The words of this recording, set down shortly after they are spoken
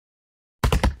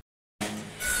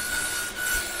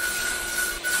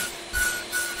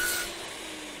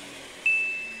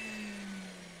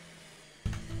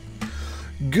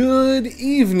Good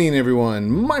evening, everyone.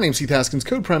 My name's Heath, Haskins,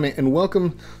 Code Primate, and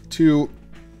welcome to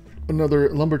another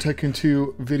Lumber Tycoon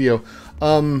 2 video.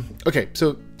 Okay,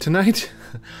 so tonight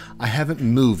I haven't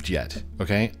moved yet.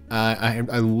 Okay, I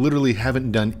literally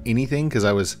haven't done anything because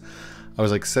I was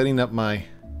like setting up my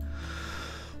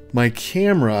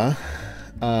camera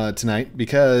tonight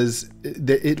because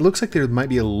it looks like there might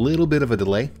be a little bit of a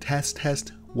delay.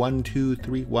 Test. 1, 2,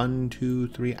 3, 1, 2,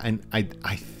 3. And I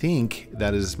think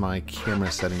that is my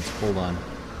camera settings. Hold on.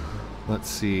 Let's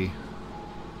see.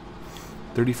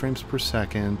 30 frames per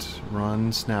second.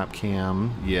 Run snap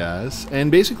cam. Yes.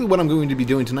 And basically what I'm going to be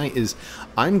doing tonight is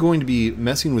I'm going to be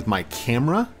messing with my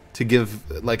camera to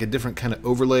give like a different kind of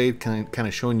overlay, kind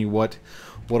of showing you what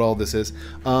all this is.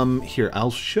 Here,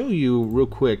 I'll show you real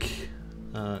quick.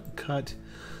 Cut.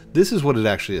 This is what it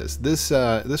actually is. This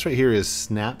right here is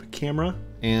Snap Camera,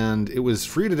 and it was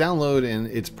free to download, and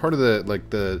it's part of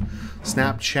the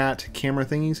Snapchat camera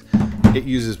thingies. It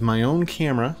uses my own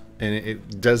camera, and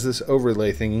it does this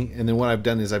overlay thingy. And then what I've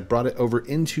done is I brought it over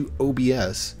into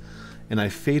OBS, and I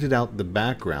faded out the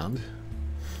background,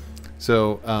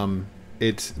 so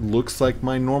it looks like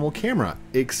my normal camera,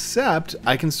 except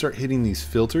I can start hitting these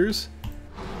filters.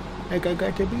 Like I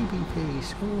got the baby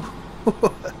face.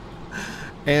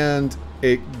 And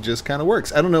it just kind of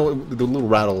works. I don't know, the little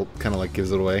rattle kind of like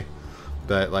gives it away,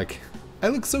 but like, I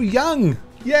look so young,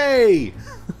 yay!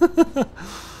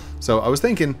 So I was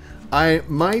thinking I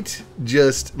might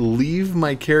just leave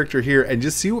my character here and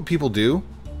just see what people do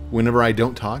whenever I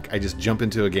don't talk. I just jump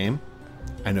into a game.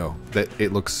 I know that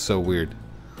it looks so weird.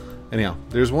 Anyhow,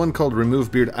 there's one called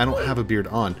Remove Beard. I don't have a beard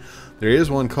on. There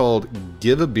is one called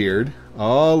Give a Beard.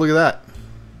 Oh, look at that.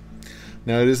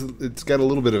 Now it's got a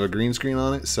little bit of a green screen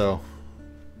on it, so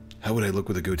how would I look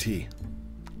with a goatee?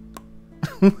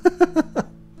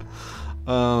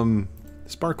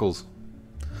 Sparkles.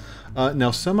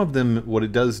 Now some of them, what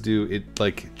it does do, it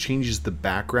like changes the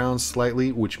background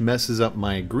slightly, which messes up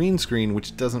my green screen,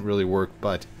 which doesn't really work,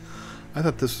 but I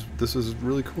thought this was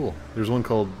really cool. There's one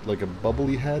called like a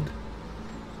bubbly head.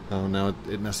 Oh, now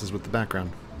it messes with the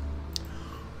background.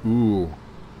 Ooh.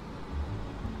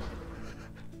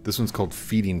 This one's called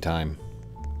Feeding Time.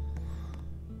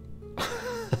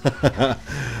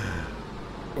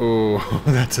 Oh,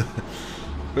 that's a...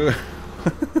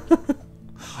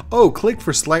 Oh, click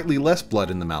for slightly less blood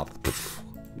in the mouth. Pff,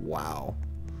 wow.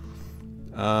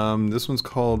 This one's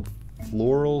called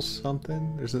Floral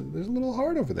something. There's a little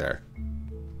heart over there.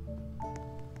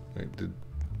 Wait,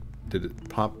 did it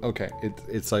pop? Okay,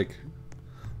 it's like...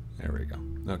 There we go.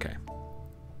 Okay.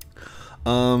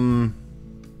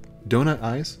 Donut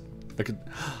eyes?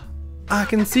 I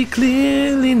can see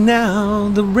clearly now,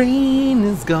 the rain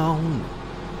is gone.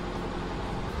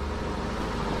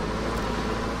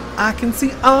 I can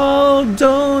see all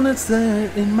donuts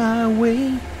that in my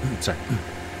way. Sorry.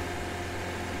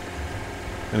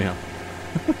 Anyhow.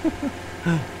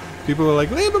 People are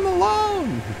like, leave him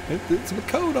alone! It's a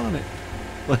code on it.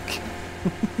 Like,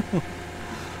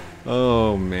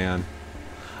 oh man.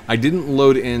 I didn't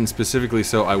load in specifically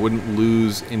so I wouldn't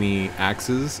lose any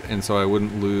axes, and so I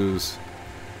wouldn't lose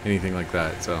anything like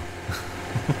that, so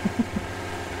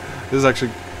this is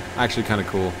actually kind of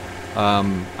cool.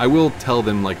 I will tell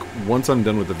them, like, once I'm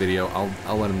done with the video,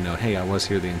 I'll let them know, hey, I was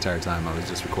here the entire time, I was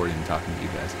just recording and talking to you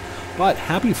guys. But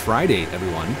happy Friday,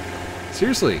 everyone.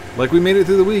 Seriously, like, we made it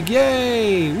through the week,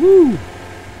 yay! Woo!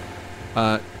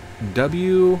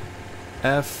 WFH,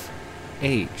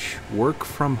 work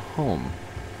from home.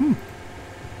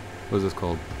 What is this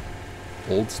called?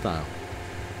 Old style.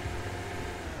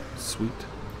 Sweet.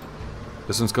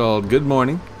 This one's called Good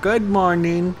Morning. Good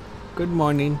morning. Good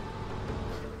morning.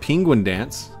 Penguin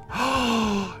Dance.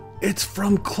 It's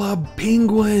from Club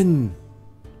Penguin.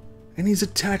 And he's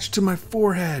attached to my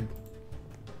forehead.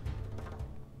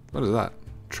 What is that?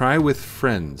 Try with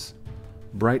friends.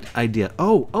 Bright idea.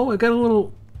 Oh, I got a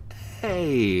little...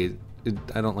 Hey.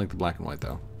 I don't like the black and white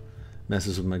though.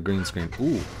 Messes with my green screen.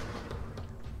 Ooh.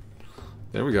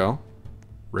 There we go.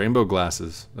 Rainbow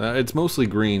glasses. It's mostly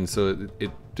green, so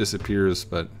it disappears,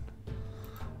 but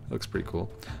it looks pretty cool.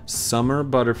 Summer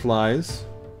butterflies.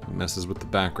 Messes with the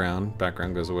background.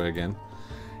 Background goes away again.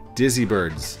 Dizzy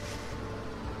birds.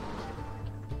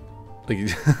 Like,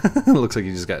 it looks like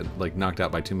you just got like knocked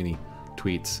out by too many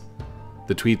tweets.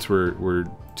 The tweets were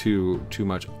too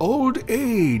much. Old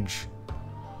age.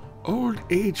 Old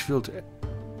age filter.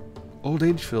 Old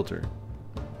age filter.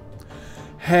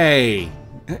 Hey,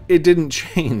 it didn't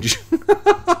change.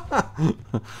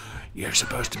 You're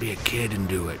supposed to be a kid and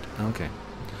do it. Okay.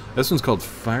 This one's called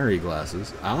Fiery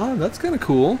Glasses. Ah, that's kind of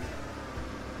cool.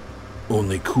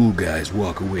 Only cool guys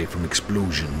walk away from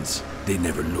explosions. They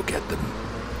never look at them.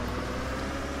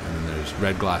 And then there's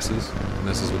red glasses. And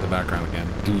this is with the background again.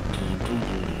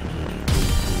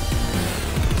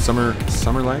 Summer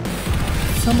light?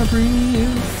 Summer breeze.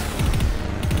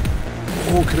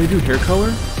 Oh, can I do hair color?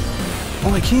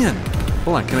 Oh, I can.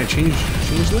 Hold on, can I change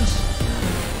this?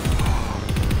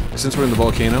 Since we're in the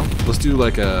volcano, let's do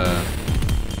like a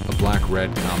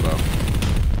black-red combo.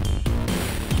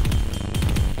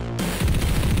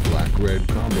 Black-red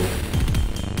combo.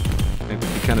 It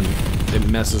kind of it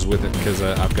messes with it because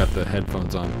I've got the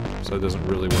headphones on, so it doesn't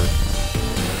really work.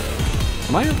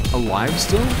 Am I alive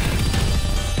still?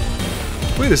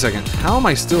 Wait a second. How am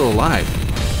I still alive?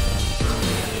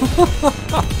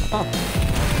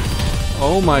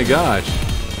 Oh my gosh.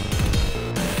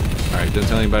 Alright, don't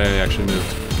tell anybody I actually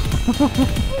moved.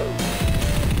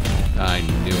 I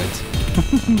knew it.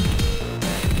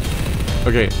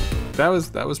 Okay, that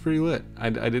was pretty lit. I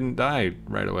didn't die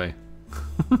right away.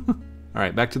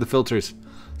 Alright, back to the filters.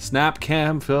 Snap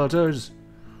cam filters.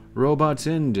 Robots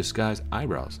in disguise.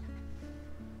 Eyebrows.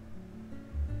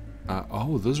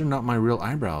 Oh, those are not my real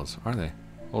eyebrows, are they?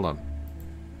 Hold on.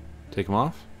 Take them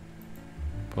off?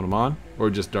 Put them on? Or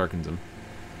it just darkens them?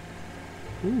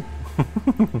 Ooh.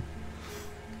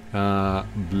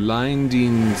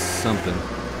 Blinding something.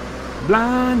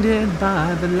 Blinded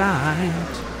by the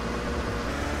light.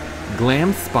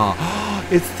 Glam spa.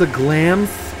 It's the glam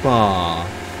spa.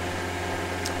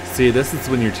 See, this is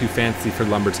when you're too fancy for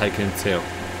Lumber Tycoon 2.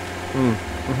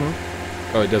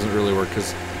 Oh, it doesn't really work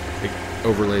because it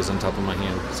overlays on top of my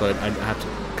hand. So I'd have to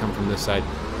come from this side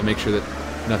and make sure that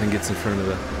nothing gets in front of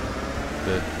the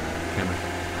camera.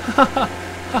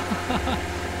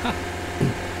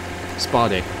 Spa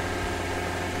day.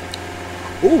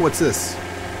 Oh, what's this?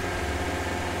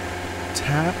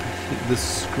 Tap the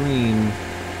screen.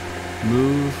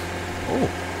 Move. Oh,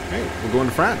 hey, we're going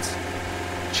to France.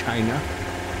 China.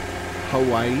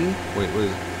 Hawaii. Wait, what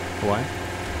is it? Hawaii?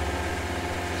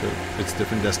 So it's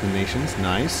different destinations.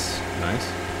 Nice. Nice.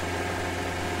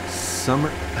 Summer.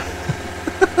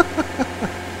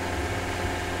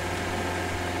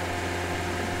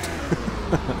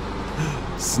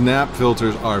 Snap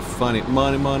filters are funny.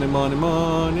 Money, money, money,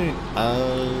 money.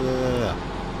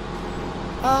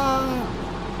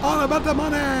 All about the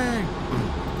money.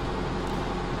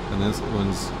 And this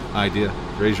one's idea.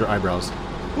 Raise your eyebrows.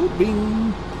 Ooh,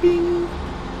 bing, bing.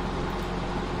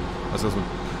 What's this one?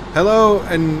 Hello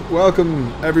and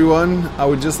welcome, everyone. I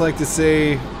would just like to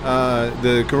say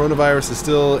the coronavirus is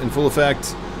still in full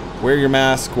effect. Wear your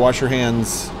mask, wash your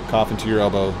hands, cough into your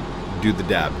elbow, do the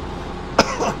dab.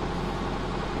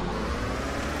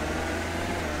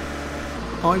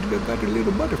 I got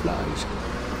little butterflies.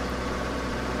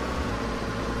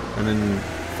 And then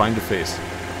find a face.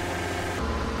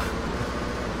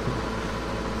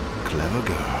 Clever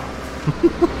girl.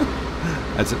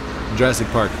 That's a Jurassic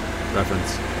Park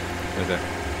reference right there.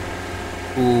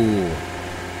 Ooh.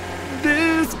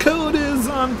 This coat is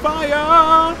on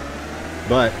fire.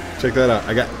 But check that out.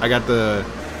 I got the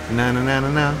na na na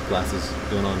na na glasses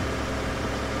going on.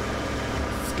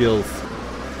 Skills.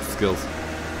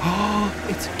 Oh,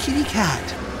 it's a kitty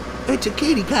cat. It's a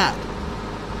kitty cat.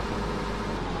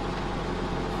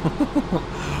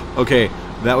 Okay,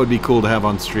 that would be cool to have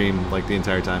on stream like the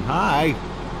entire time. Hi.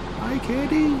 Hi,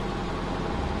 kitty.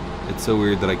 It's so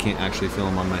weird that I can't actually feel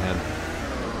them on my head.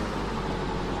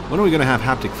 When are we going to have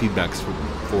haptic feedbacks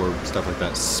for stuff like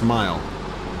that? Smile.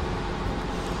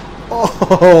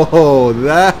 Oh,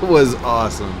 that was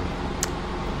awesome.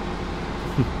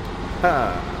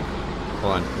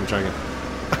 Hold on, let me try again.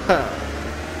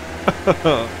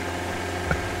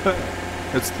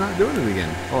 It's not doing it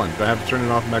again. Hold on, do I have to turn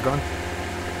it off and back on?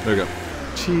 There we go.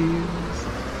 Cheese.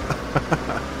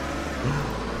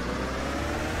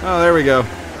 Oh, there we go.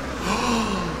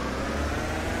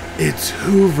 It's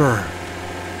Hoover.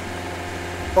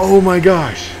 Oh my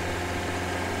gosh.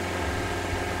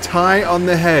 Tie on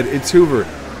the head. It's Hoover.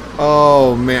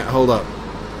 Oh man, hold up.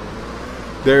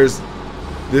 This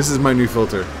is my new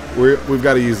filter. We've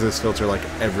got to use this filter like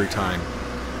every time.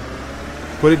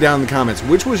 Put it down in the comments.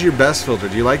 Which was your best filter?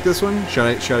 Do you like this one?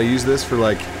 Should I use this for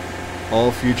like all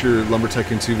future Lumber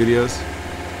Tycoon 2 videos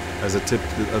as a tip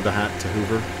of the hat to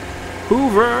Hoover?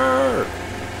 Hoover!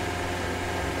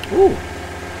 Ooh.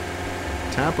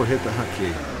 Tap or hit the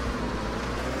hotkey.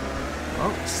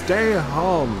 Oh, stay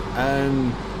home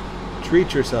and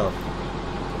treat yourself.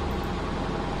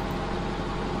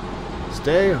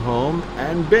 Stay home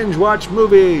and binge watch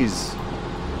movies.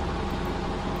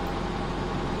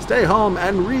 Stay home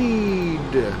and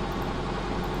read.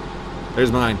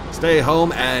 There's mine. Stay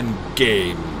home and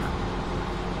game.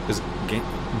 Is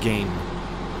game.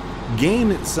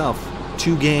 Game itself.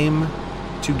 To game.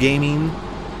 To gaming.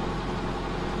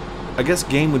 I guess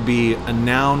game would be a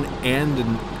noun and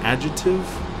an adjective.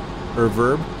 Or a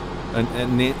verb.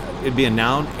 It'd be a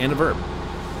noun and a verb.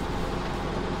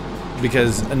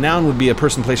 Because a noun would be a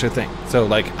person, place, or thing. So,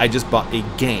 like, I just bought a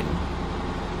game.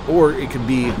 Or it could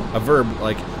be a verb,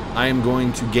 like, I am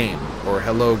going to game. Or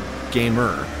hello,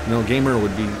 gamer. No, gamer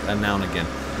would be a noun again.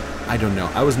 I don't know.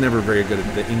 I was never very good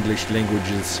at the English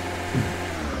languages.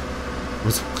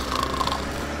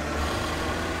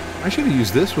 I should have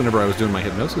used this whenever I was doing my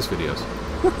hypnosis videos.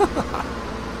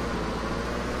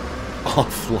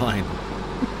 Offline.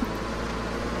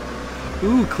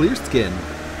 Ooh, clear skin.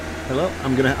 Hello.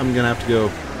 I'm gonna have to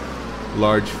go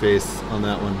large face on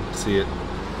that one. See it.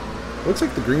 Looks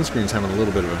like the green screen's having a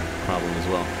little bit of a problem as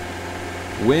well.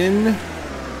 Win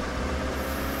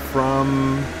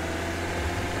from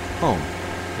home.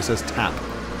 It says tap.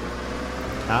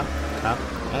 Tap. Tap.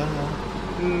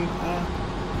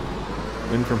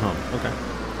 Win from home. Okay.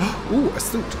 Ooh, a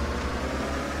suit.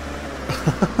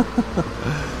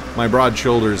 My broad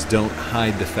shoulders don't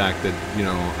hide the fact that, you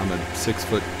know, I'm a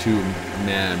 6'2"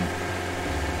 man.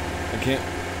 I can't.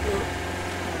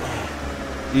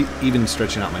 Even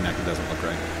stretching out my neck, it doesn't look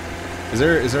right. Is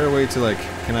there a way to, like,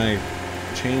 can I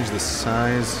change the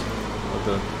size of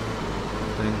the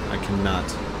thing? I cannot.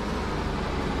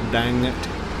 Dang it.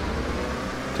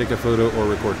 Take a photo or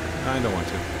record. I don't want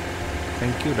to.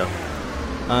 Thank you, though.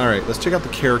 Alright, let's check out the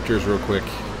characters real quick.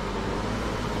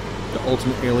 The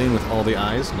ultimate alien with all the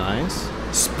eyes. Nice.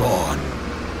 Spawn.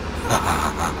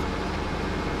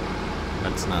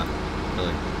 That's not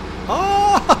really.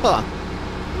 Oh!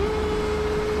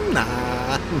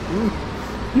 Nah.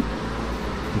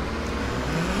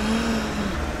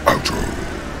 Outro.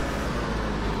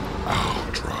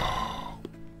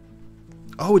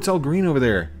 Oh, it's all green over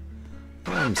there.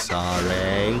 I'm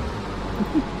sorry.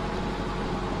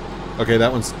 Okay,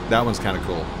 that one's kind of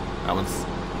cool. That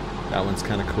one's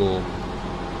kind of cool.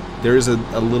 There is a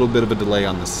little bit of a delay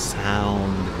on the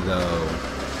sound, though.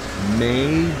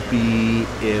 Maybe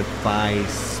if I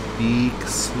speak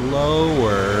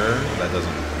slower, that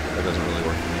doesn't really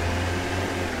work for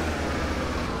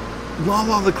me.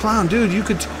 Lala the Clown, dude, you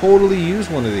could totally use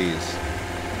one of these.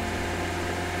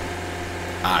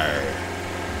 Arr.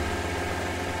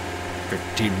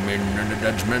 15 men and a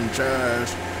Dutchman's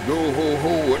ass. Go ho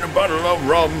ho and a bottle of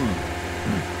rum.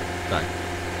 Sorry.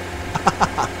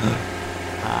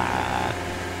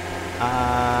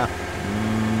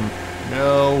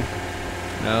 No.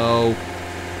 No.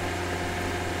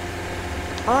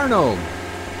 Arnold.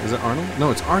 Is it Arnold? No,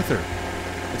 it's Arthur.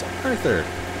 It's Arthur.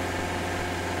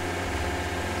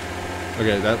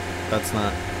 Okay, that's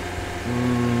not.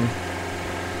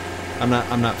 I'm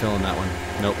not feeling that one.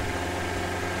 Nope.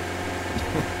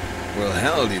 Well,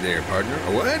 howdy there, partner.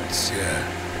 What?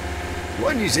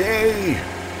 What'd you say?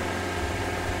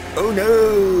 Oh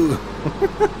no!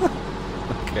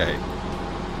 Okay.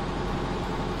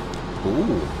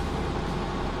 Ooh.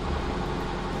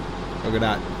 Look at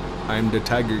that. I'm the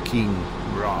Tiger King.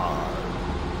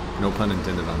 Rawr. No pun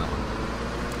intended on that one.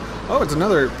 Oh, it's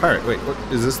another pirate. Wait, what,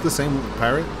 is this the same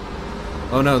pirate?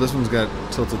 Oh no, this one's got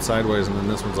tilted sideways, and then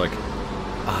this one's like,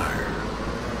 arr.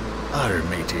 Arr,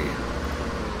 matey.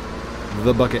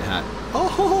 The bucket hat.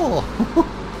 Oh!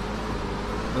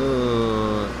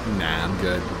 Nah, I'm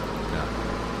good. No.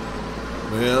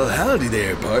 Well, howdy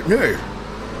there, partner.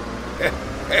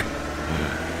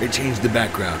 They changed the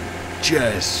background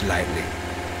just slightly.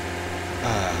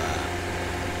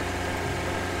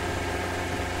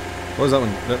 What was that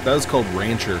one? That was called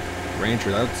Rancher.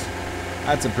 Rancher,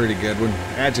 that's a pretty good one.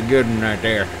 That's a good one right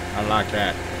there. I like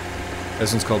that.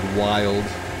 This one's called Wild.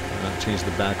 Change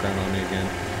the background on me again.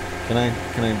 Can I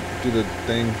do the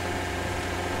thing?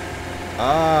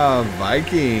 Ah,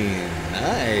 Viking.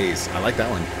 Nice. I like that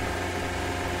one.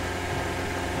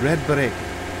 Red Beret.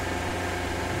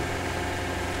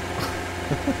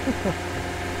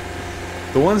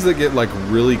 The ones that get like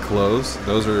really close,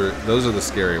 those are the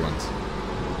scary ones.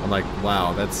 I'm like,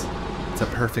 wow, it's a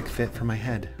perfect fit for my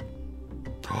head.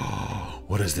 Oh,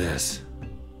 what is this?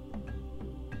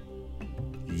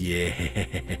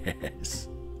 Yes.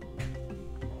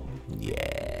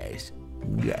 Yes.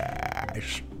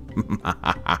 Yes.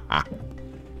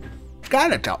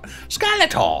 Skeletal.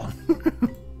 Skeletal.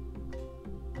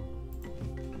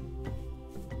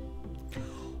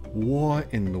 What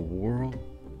in the world?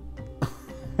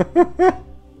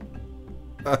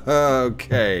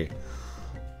 Okay.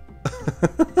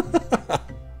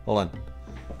 Hold on.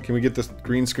 Can we get this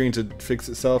green screen to fix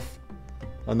itself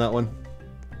on that one?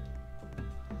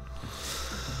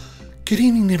 Good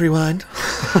evening, everyone.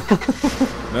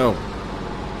 No.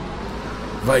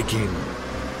 Viking.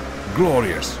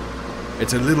 Glorious.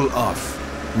 It's a little off.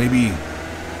 Maybe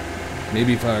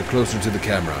if I were closer to the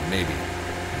camera, maybe.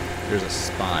 There's a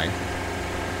spy.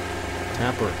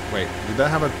 Tapper. Wait, did that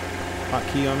have a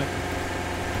hotkey on it?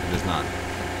 It does not.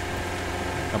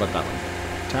 How about that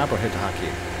one? Tap or hit the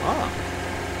hotkey. Ah.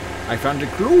 I found a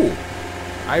clue.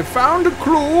 I found a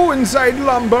clue inside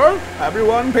lumber.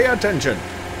 Everyone pay attention.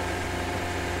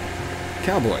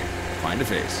 Cowboy. Find a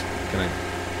face. Can I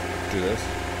do this?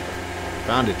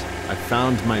 Found it. I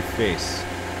found my face.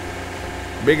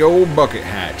 Big old bucket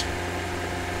hat.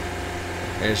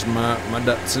 There's my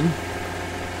Datsun.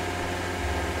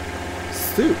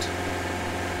 Suit.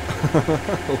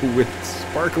 With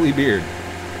sparkly beard.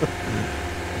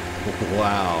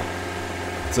 Wow.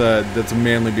 That's a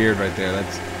manly beard right there.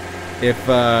 That's if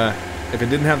it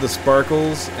didn't have the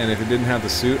sparkles and if it didn't have the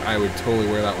suit, I would totally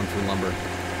wear that one for lumber.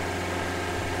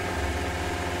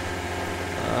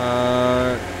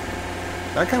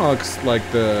 That kind of looks like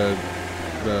the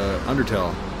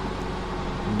Undertale.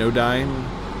 No Dine,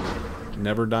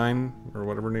 Never Dine, or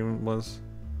whatever her name was.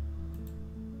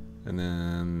 And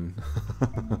then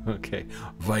okay,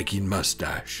 Viking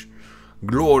mustache.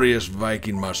 Glorious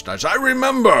Viking mustache. I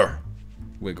remember!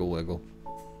 Wiggle, wiggle.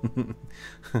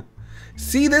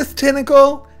 See this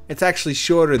tentacle? It's actually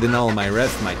shorter than all my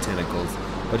rest of my tentacles.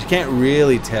 But you can't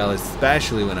really tell,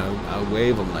 especially when I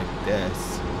wave them like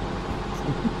this.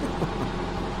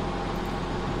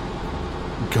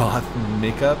 Goth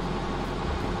makeup?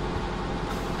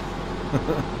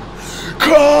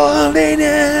 Crawling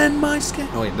in my skin.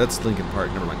 Oh wait, that's Linkin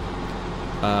Park, never mind.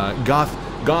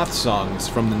 Goth songs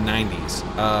from the 90s.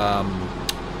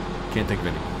 Can't think of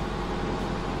any.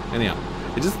 Anyhow,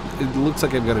 it looks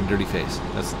like I've got a dirty face.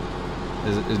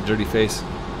 Is it dirty face?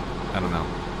 I don't know.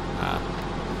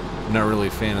 I'm not really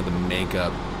a fan of the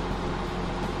makeup.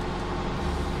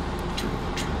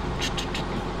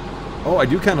 Oh, I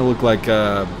do kind of look like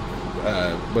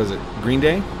what is it? Green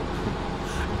Day?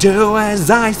 Do as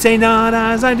I say, not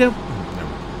as I do.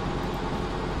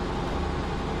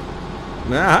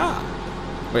 Aha!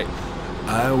 Wait.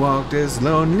 I walk this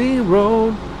lonely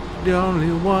road, the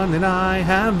only one that I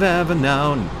have ever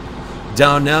known.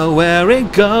 Don't know where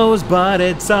it goes, but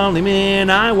it's only me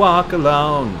and I walk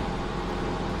alone.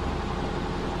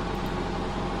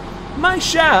 My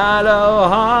shallow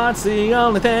heart's the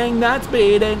only thing that's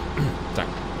beating. Sorry.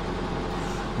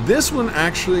 This one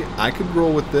actually, I could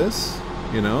roll with this,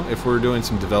 you know, if we're doing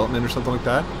some development or something like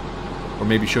that. Or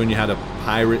maybe showing you how to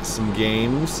pirate some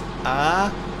games.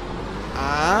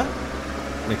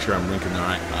 Make sure I'm winking the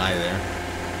right eye there.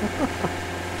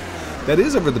 That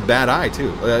is over the bad eye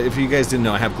too. If you guys didn't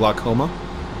know, I have glaucoma,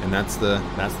 and that's the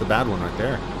bad one right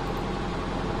there.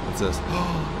 What's this?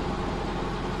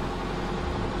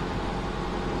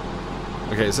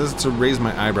 Okay, it says to raise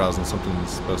my eyebrows and something's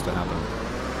supposed to happen.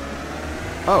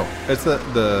 Oh, it's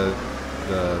the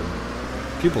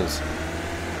pupils.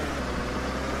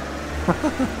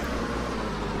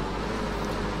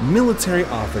 Military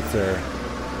officer.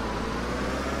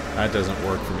 That doesn't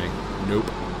work for me. Nope.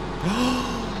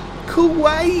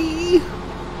 Kawaii!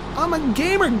 I'm a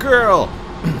gamer girl!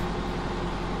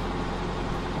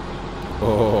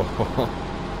 Oh.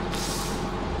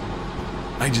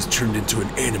 I just turned into an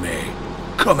anime.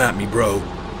 Come at me, bro.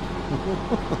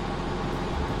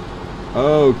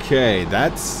 Okay,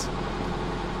 that's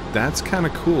kind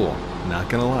of cool. Not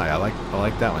gonna lie, I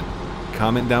like that one.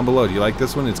 Comment down below. Do you like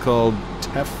this one? It's called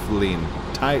Tefling.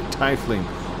 Tyfling.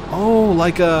 Oh,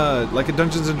 like a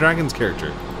Dungeons and Dragons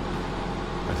character.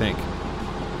 I think.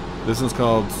 This one's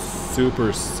called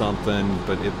Super something,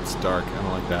 but it's dark. I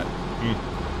don't like that.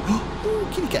 Oh,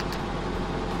 kitty cat.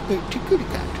 Kitty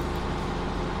cat.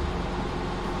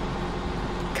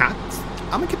 Cats.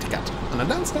 I'm a kitty cat. And a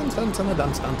dance, and a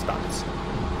dance.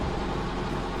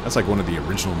 That's like one of the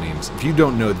original memes. If you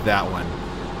don't know that one,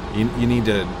 you need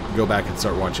to go back and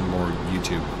start watching more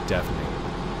YouTube. Definitely.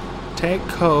 Take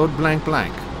code blank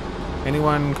blank.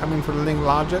 Anyone coming for the link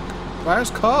logic?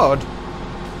 Where's code?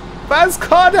 Where's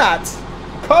code at?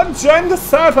 Code joined the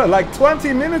server like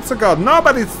 20 minutes ago.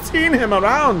 Nobody's seen him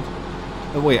around.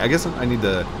 Oh wait, I guess I need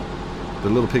the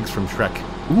little pigs from Shrek.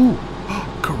 Ooh,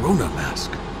 Corona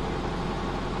mask.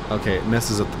 Okay, it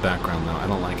messes up the background though. I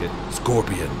don't like it.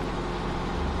 Scorpion.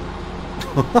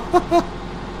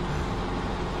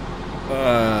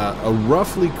 A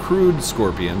roughly crude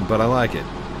scorpion, but I like it.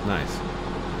 Nice.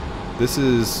 This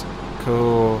is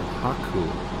Kohaku.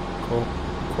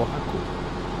 Kohaku.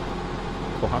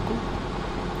 Kohaku?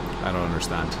 I don't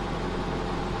understand.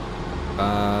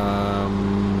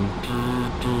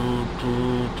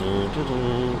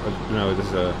 No, this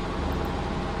is a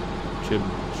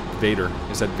Vader.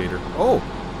 Is that Vader? Oh!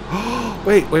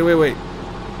 Wait.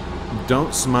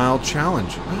 Don't smile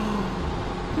challenge.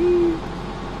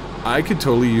 I could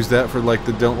totally use that for like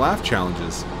the don't laugh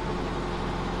challenges.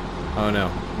 Oh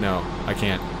no, I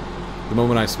can't. The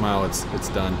moment I smile, it's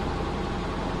done.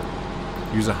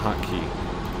 Use a hotkey.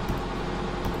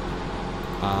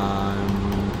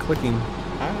 I'm clicking.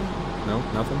 No,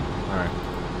 nothing. All right.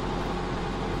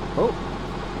 Oh.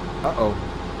 Uh-oh.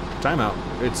 Timeout.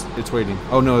 It's waiting.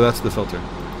 Oh no, that's the filter.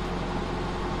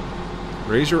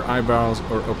 Raise your eyebrows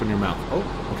or open your mouth. Oh,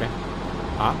 okay.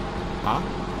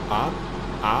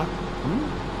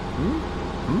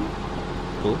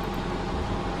 Cool.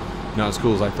 Not as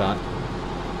cool as I thought.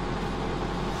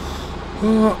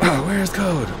 Where's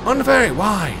code? On the ferry.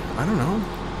 Why? I don't know.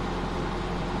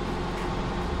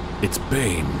 It's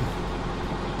Bane.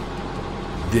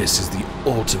 This is the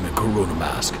ultimate Corona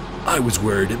mask. I was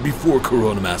wearing it before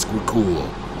Corona masks were cool.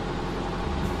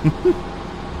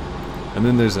 And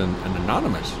then there's an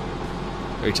anonymous.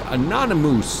 It's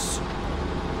anonymous.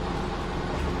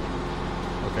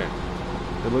 Okay.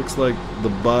 It looks like the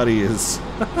body is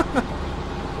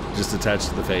just attached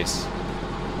to the face.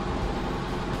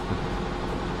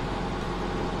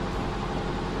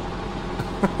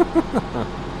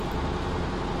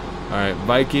 Alright,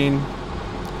 Viking.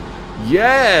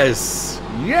 Yes!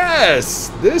 Yes!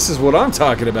 This is what I'm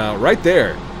talking about right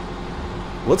there.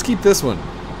 Let's keep this one.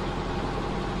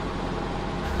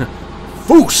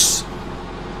 Foos!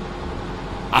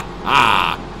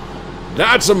 Ha!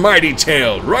 That's a mighty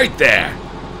tail right there.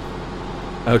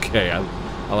 Okay, I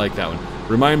like that one.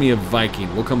 Remind me of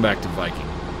Viking. We'll come back to Viking.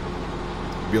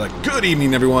 Be like, good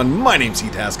evening, everyone. My name's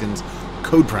Heath Haskins,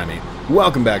 Code Primate.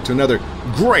 Welcome back to another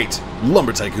great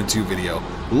Lumber Tycoon 2 video.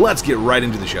 Let's get right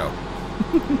into the show.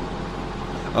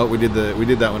 Oh, we did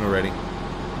that one already.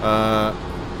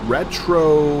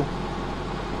 Retro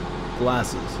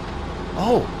glasses.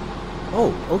 Oh,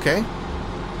 okay.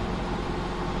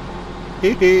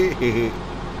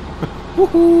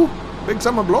 Woohoo! Big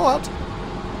summer blowout.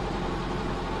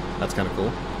 That's kind of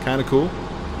cool.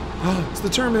 It's the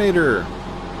Terminator.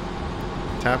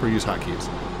 Tap or use hotkeys.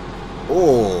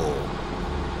 Oh.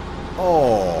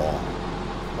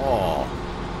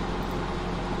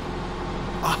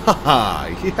 Ah,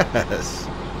 yes.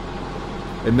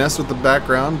 It messed with the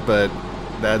background, but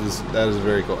that is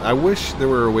very cool. I wish there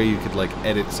were a way you could like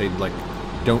edit, say like,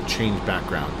 don't change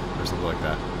background or something like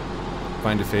that.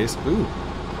 Find a face. Ooh.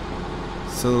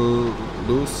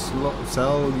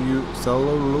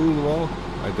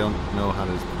 I don't know how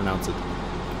to pronounce it.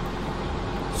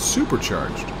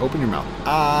 Supercharged. Open your mouth.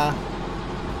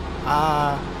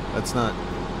 That's not.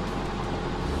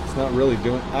 It's not really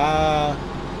doing.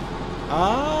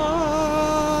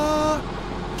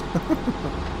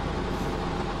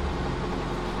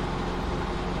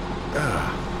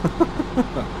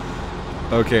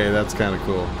 Okay, that's kind of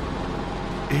cool.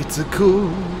 It's a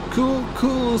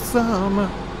cool summer.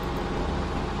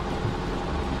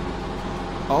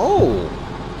 Oh,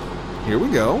 here we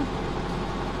go.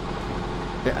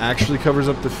 It actually covers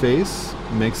up the face,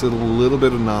 makes it a little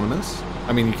bit anonymous.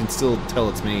 I mean, you can still tell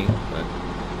it's me, but...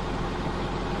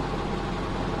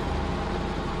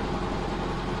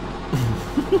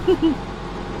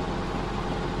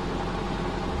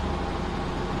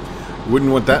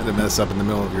 Wouldn't want that to mess up in the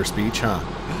middle of your speech, huh?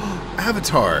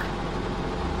 Avatar!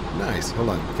 Nice, hold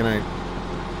on, can I...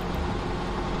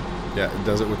 Yeah, it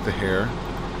does it with the hair.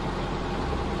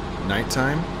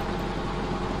 Nighttime?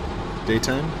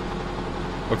 Daytime?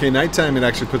 Okay, nighttime it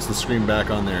actually puts the screen back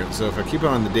on there. So if I keep it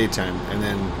on the daytime and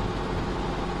then...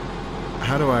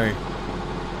 How do I...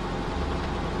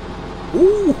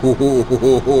 Ooh!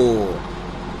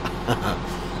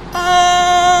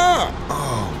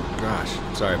 Oh, gosh.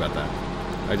 Sorry about that.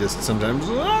 I just sometimes...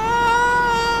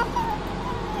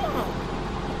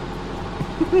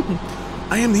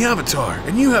 I am the Avatar,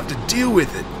 and you have to deal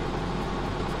with it.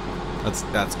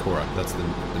 That's Korra. That's the new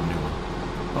one.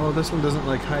 Oh, this one doesn't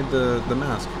like hide the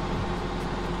mask.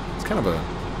 It's kind of a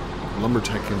Lumber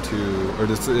Tycoon 2, or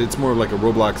it's more like a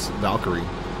Roblox Valkyrie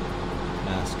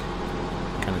mask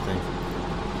kind of thing.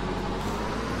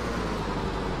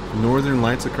 Northern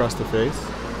lights across the face.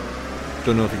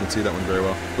 Don't know if you can see that one very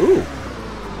well. Ooh.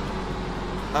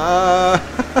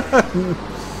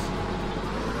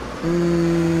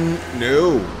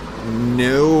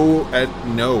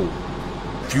 No.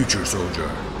 Future soldier.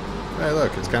 Hey,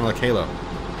 look, it's kind of like Halo.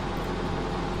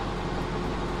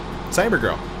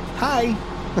 Cybergirl. Hi.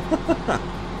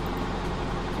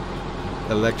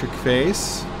 Electric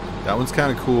face. That one's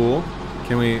kind of cool.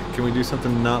 Can we do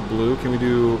something not blue? Can we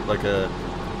do like a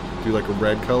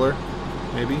red color,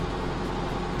 maybe?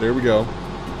 There we go.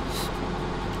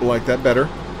 I like that better.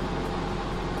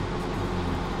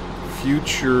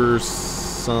 Future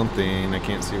something. I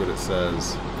can't see what it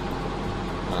says.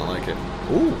 I don't like it.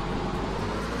 Ooh,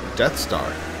 Death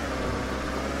Star.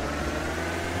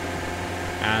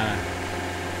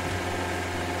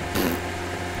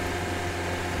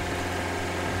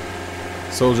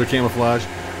 Soldier camouflage.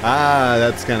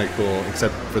 That's kind of cool,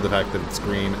 except for the fact that it's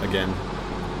green again.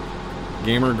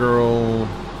 Gamer girl.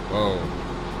 Whoa.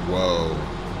 Whoa.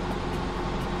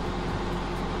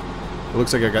 It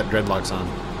looks like I got dreadlocks on.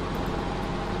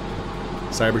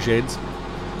 Cyber shades.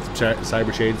 Some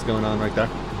cyber shades going on right there.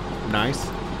 Nice.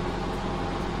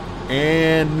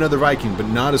 And another Viking, but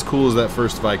not as cool as that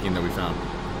first Viking that we found.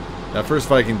 That first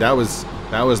Viking, that was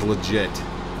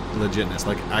legitness.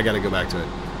 Like, I gotta go back to it.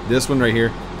 This one right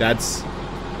here, that's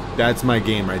my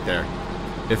game right there.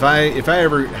 If I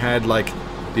ever had like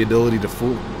the ability to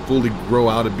fully grow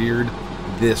out a beard,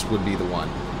 this would be the one.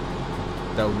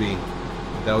 That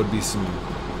would be some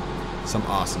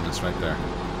awesomeness right there.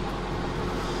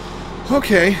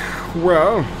 Okay,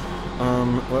 well,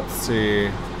 let's see.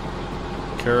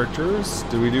 Characters.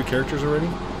 Did we do characters already?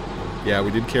 Yeah, we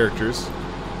did characters.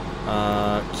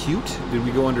 Cute. Did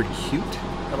we go under cute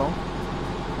at all?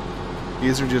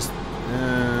 These are just.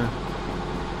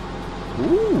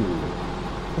 Ooh.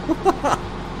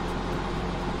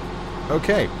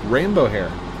 Okay, rainbow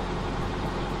hair.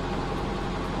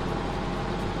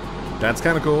 That's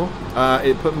kind of cool.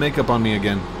 It put makeup on me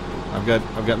again. I've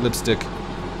got lipstick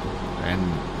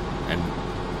and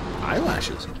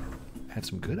eyelashes. Had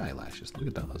some good eyelashes. Look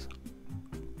at those.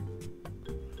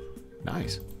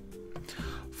 Nice.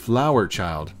 Flower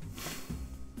child.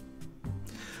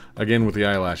 Again with the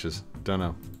eyelashes. Don't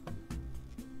know.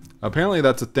 Apparently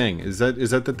that's a thing. Is that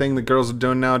the thing that girls are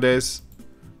doing nowadays?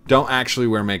 Don't actually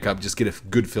wear makeup. Just get a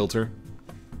good filter.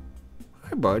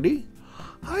 Hi, buddy.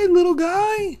 Hi, little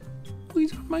guy.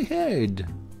 Please on my head.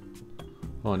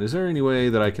 Hold on. Is there any way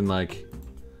that I can like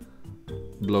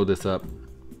blow this up?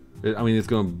 I mean, it's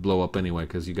going to blow up anyway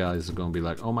because you guys are going to be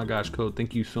like, oh my gosh, Code,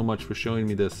 thank you so much for showing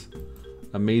me this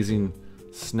amazing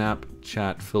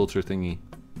Snapchat filter thingy.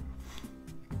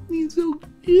 He's so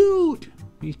cute.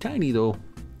 He's tiny though.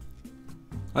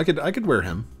 I could wear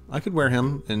him. I could wear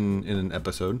him in an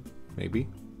episode, maybe.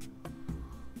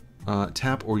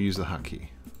 Tap or use the hotkey.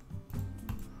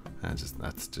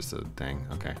 That's just a thing.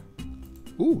 Okay.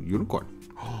 Ooh, unicorn.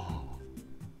 Oh,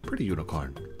 pretty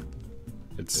unicorn.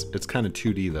 It's kind of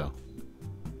 2D though.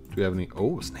 Do we have any?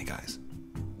 Oh, snake eyes.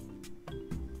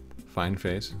 Fine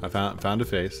face. I found a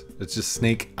face. It's just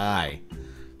snake eye,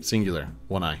 singular,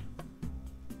 one eye.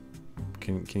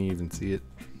 Can you even see it?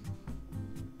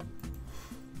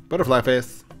 Butterfly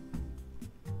face.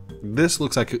 This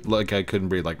looks like I couldn't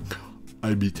breathe. Like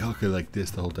I'd be talking like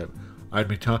this the whole time. I'd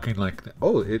be talking like that.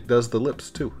 Oh, it does the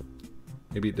lips too.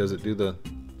 Maybe it does it do the.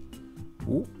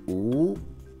 Ooh, ooh,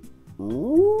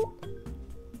 ooh.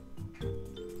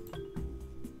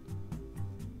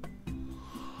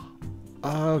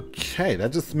 Okay,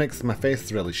 that just makes my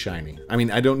face really shiny. I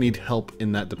mean, I don't need help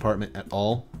in that department at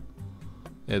all.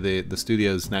 Yeah, the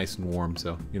studio is nice and warm,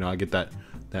 so you know I get that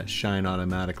shine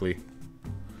automatically.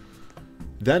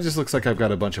 That just looks like I've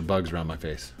got a bunch of bugs around my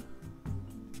face.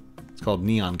 It's called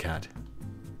Neon Cat.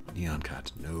 Neon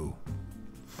Cat, no.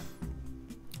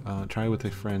 Try with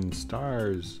a friend.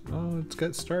 Stars. Oh, it's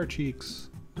got star cheeks.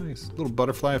 Nice. Little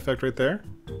butterfly effect right there.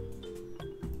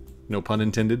 No pun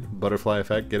intended. Butterfly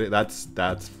effect. Get it?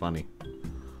 That's funny.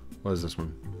 What is this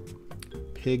one?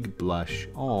 Pig blush.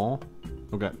 Aw.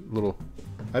 Oh, got little.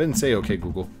 I didn't say okay,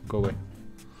 Google. Go away.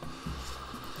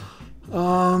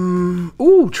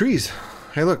 Ooh, trees.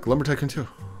 Hey, look, Lumber Tycoon 2.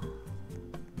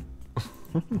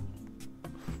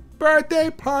 Birthday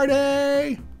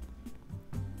party!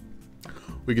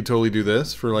 We could totally do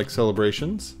this for like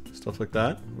celebrations, stuff like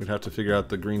that. We'd have to figure out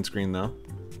the green screen though.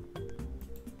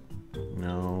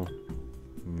 No.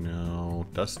 No.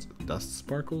 Dust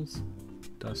sparkles?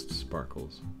 Dust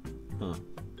sparkles. Huh.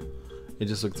 It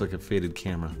just looks like a faded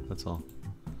camera, that's all.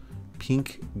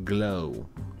 Pink glow.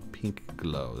 Pink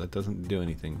glow. That doesn't do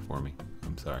anything for me.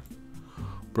 I'm sorry.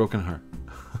 Broken heart.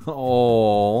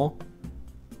 Oh.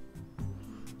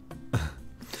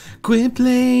 Quit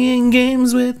playing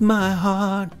games with my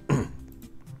heart.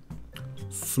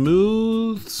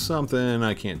 Smooth something.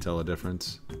 I can't tell a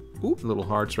difference. Ooh, little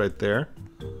hearts right there.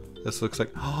 This looks like,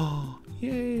 oh,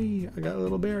 yay. I got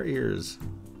little bear ears.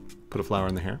 Put a flower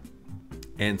in the hair.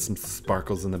 And some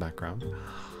sparkles in the background.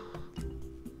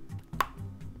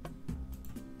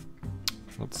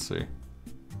 Let's see.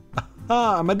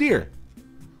 Ah, I'm a deer.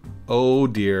 Oh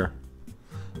dear.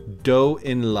 Doe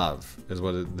in Love is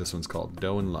what this one's called.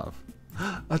 Doe in Love.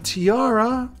 A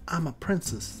tiara. I'm a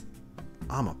princess.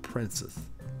 I'm a princess.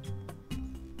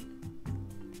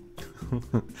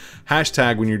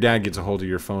 Hashtag when your dad gets a hold of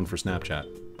your phone for Snapchat.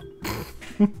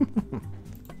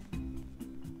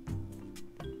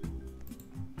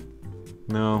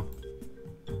 No.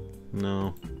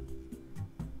 No.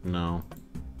 No.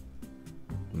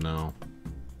 No.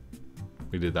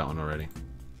 We did that one already.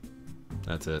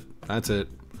 That's it. That's it.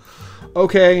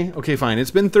 Okay. Okay, fine.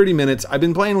 It's been 30 minutes. I've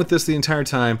been playing with this the entire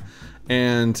time.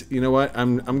 And you know what?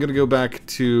 I'm going to go back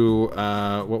to,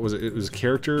 what was it? It was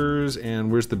characters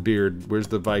and where's the beard? Where's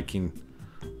the Viking?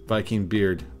 Viking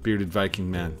beard. Bearded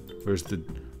Viking man. Where's the,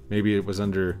 maybe it was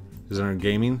under, is it under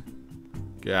gaming?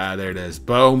 Yeah, there it is.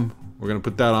 Boom. We're going to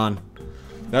put that on.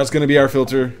 That's going to be our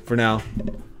filter for now.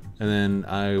 And then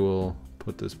I will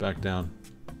put this back down.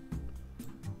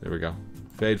 There we go.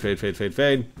 Fade, fade, fade, fade,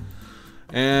 fade.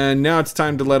 And now it's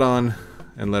time to let on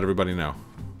and let everybody know.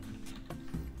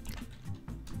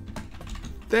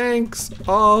 Thanks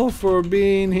all for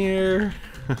being here.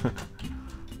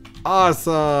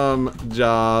 Awesome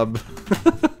job.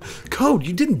 Code,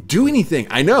 you didn't do anything.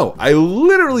 I know. I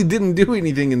literally didn't do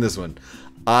anything in this one.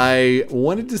 I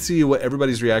wanted to see what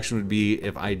everybody's reaction would be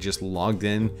if I just logged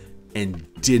in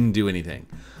and didn't do anything.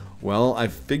 Well, I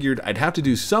figured I'd have to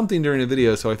do something during the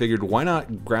video, so I figured why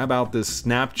not grab out this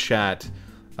Snapchat,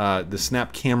 the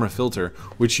Snap camera filter,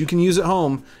 which you can use at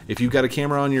home if you've got a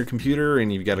camera on your computer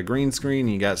and you've got a green screen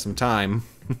and you got some time.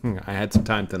 I had some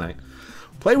time tonight.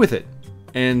 Play with it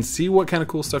and see what kind of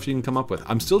cool stuff you can come up with.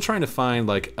 I'm still trying to find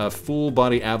like a full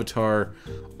body avatar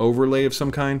overlay of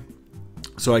some kind,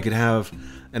 so I could have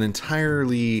an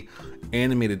entirely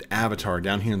animated avatar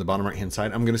down here in the bottom right hand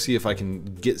side. I'm gonna see if I can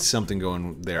get something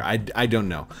going there. I don't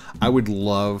know. I would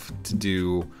love to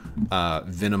do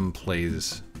Venom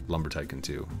plays Lumber Tycoon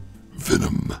 2.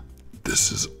 Venom,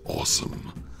 this is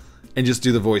awesome. And just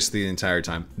do the voice the entire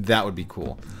time. That would be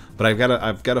cool. But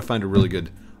I've got to find a really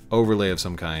good overlay of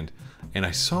some kind. And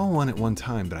I saw one at one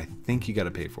time, but I think you got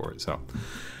to pay for it. So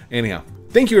anyhow,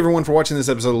 thank you everyone for watching this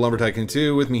episode of Lumber Tycoon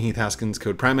 2 with me, Heath Haskins,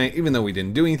 code Primate, even though we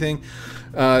didn't do anything.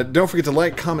 Don't forget to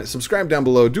like, comment, subscribe down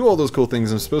below, do all those cool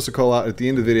things I'm supposed to call out at the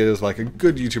end of the videos like a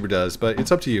good YouTuber does, but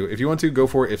it's up to you. If you want to, go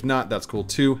for it. If not, that's cool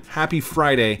too. Happy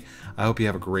Friday. I hope you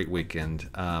have a great weekend.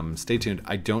 Stay tuned.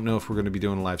 I don't know if we're going to be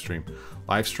doing a live stream.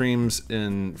 Live streams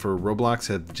for Roblox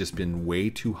have just been way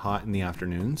too hot in the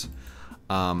afternoons.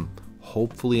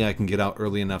 Hopefully I can get out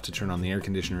early enough to turn on the air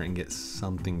conditioner and get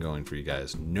something going for you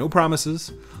guys. No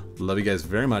promises. Love you guys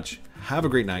very much. Have a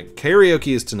great night.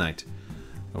 Karaoke is tonight.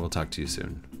 And we'll talk to you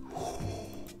soon.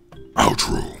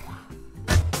 Outro.